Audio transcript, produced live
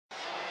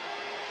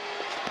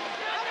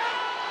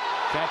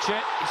Catch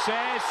it, he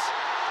says,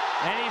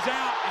 and he's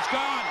out, he's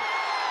gone.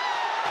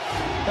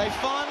 They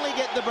finally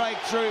get the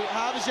breakthrough.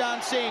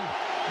 Harbhajan Singh,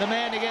 the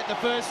man to get the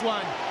first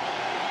one.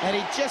 And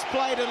he just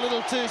played a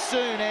little too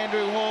soon,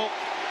 Andrew Hall.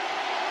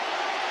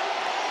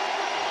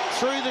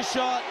 Through the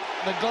shot,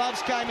 the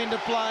gloves came into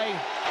play.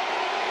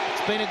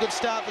 It's been a good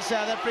start for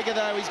South Africa,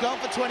 though. He's gone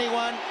for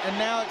 21, and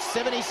now it's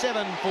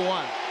 77 for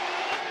 1.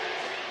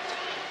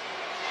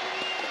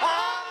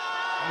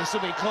 This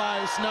will be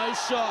close, no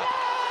shot.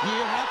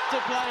 You have to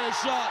play a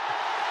shot,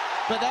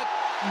 but that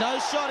no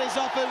shot is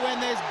offered when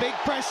there's big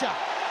pressure.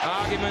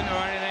 Argument or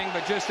anything,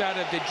 but just out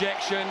of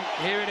dejection.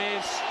 Here it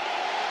is.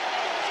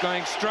 It's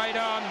going straight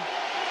on.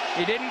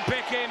 He didn't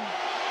pick him.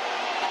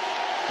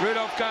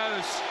 Rudolph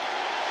goes.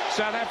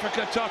 South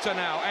Africa totter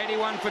now,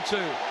 81 for 2.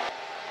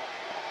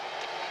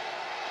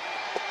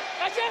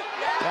 That's it.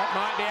 That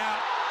might be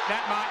out.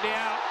 That might be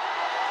out.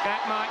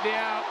 That might be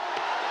out.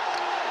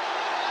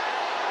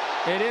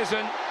 It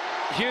isn't.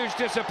 Huge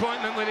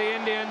disappointment with the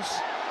Indians.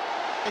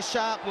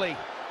 Sharply,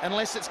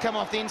 unless it's come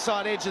off the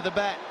inside edge of the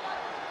bat.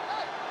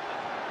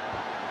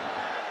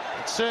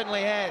 It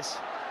certainly has.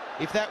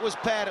 If that was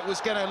Pat, it was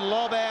going to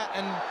lob out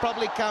and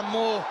probably come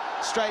more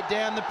straight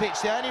down the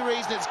pitch. The only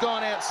reason it's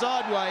gone out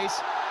sideways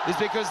is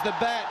because the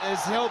bat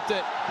has helped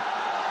it.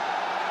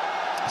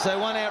 So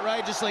one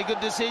outrageously good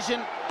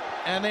decision,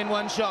 and then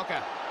one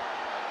shocker.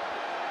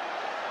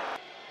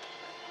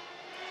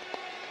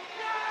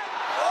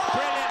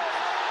 Brilliant.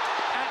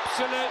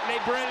 Absolutely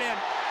brilliant.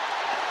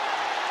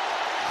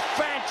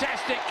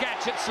 Fantastic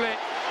catch at slit.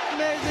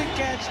 Amazing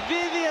catch.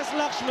 VVS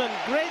Lakshman.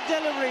 Great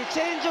delivery.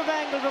 Change of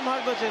angle from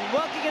Harbhajan.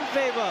 Working in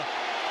favour.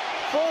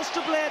 Forced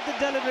to play at the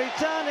delivery.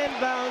 Turn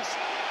inbounds.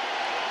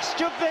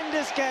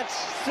 Stupendous catch.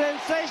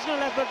 Sensational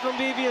effort from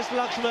VVS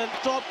Lakshman.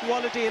 Top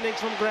quality innings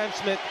from Graeme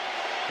Smith.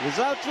 It is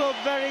out to a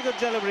very good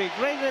delivery.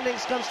 Great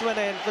innings comes to an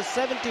end for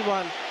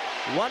 71.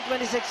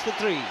 126 for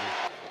 3.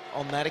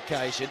 On that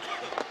occasion.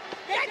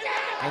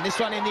 And this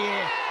one in the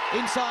air.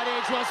 Inside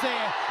edge was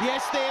there.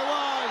 Yes, there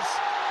was.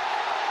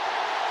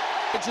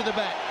 Edge of the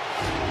bat.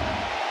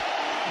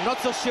 Not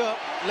so sure.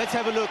 Let's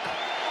have a look.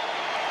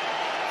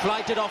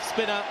 Flighted off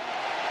spinner.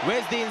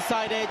 Where's the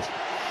inside edge?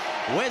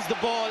 Where's the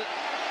ball?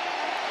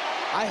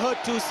 I heard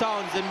two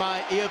sounds in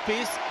my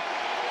earpiece.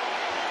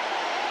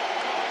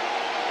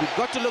 We've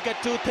got to look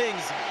at two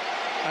things,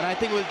 and I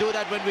think we'll do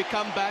that when we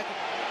come back.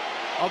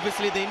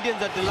 Obviously, the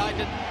Indians are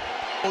delighted.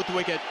 Fourth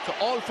wicket. So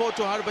all four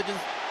to Harbhajan.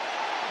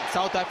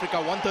 South Africa,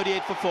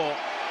 138 for 4.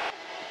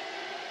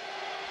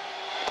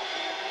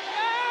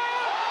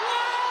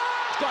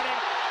 Got him.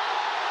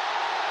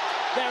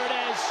 There it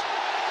is.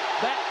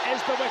 That is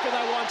the wicket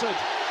they wanted.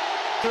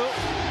 So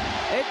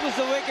it was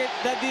the wicket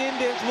that the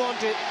Indians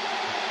wanted.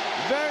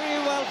 Very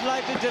well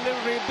flighted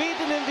delivery,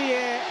 beaten in the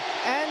air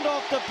and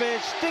off the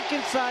pitch, stick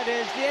inside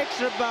edge, the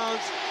extra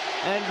bounce,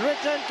 and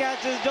return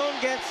catches don't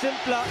get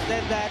simpler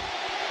than that.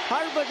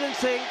 Harbhajan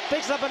Singh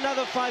picks up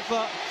another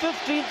fifer,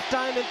 15th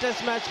time in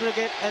Test match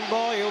cricket, and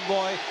boy, oh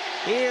boy,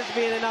 he has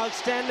been an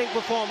outstanding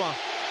performer.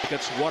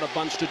 What a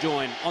bunch to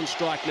join. On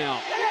strike now.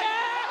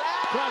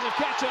 Tries to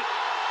catch it.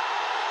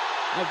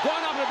 They've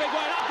gone up in a big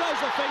way, and up goes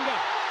the finger.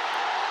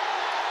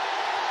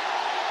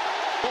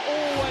 They're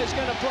always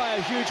going to play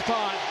a huge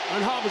part,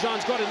 and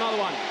Harbhajan's got another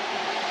one.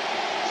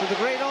 So the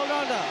great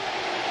all-rounder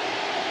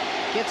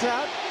gets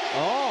out.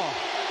 Oh.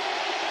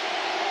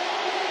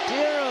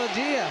 Dear, oh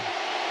dear.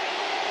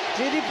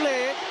 Did he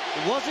play it?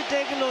 Was it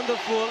taken on the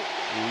full?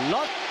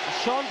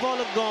 Sean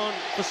Pollock gone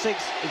for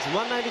 6. It's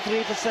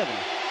 193 for 7.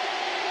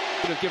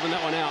 Could have given that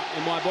one out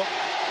in my book.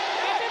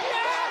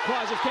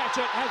 Tries to catch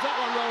it, has that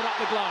one rolled up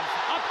the glove.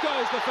 Up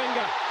goes the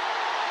finger.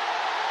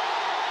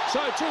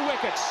 So 2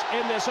 wickets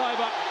in this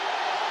over.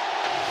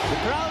 The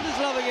crowd is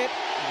loving it.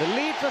 The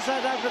lead for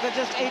South Africa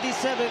just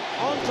 87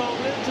 on top,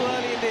 a little too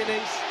early in the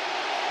innings.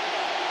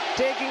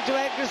 Taking to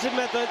aggressive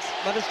methods,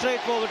 but a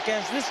straightforward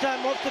catch. This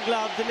time off the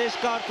glove, Dinesh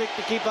Karthik,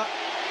 the keeper,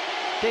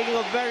 taking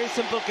a very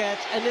simple catch,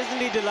 and isn't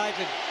he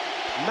delighted?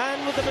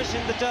 Man with a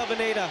mission, the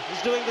Terminator,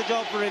 is doing the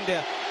job for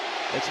India.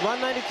 It's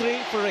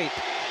 193 for 8.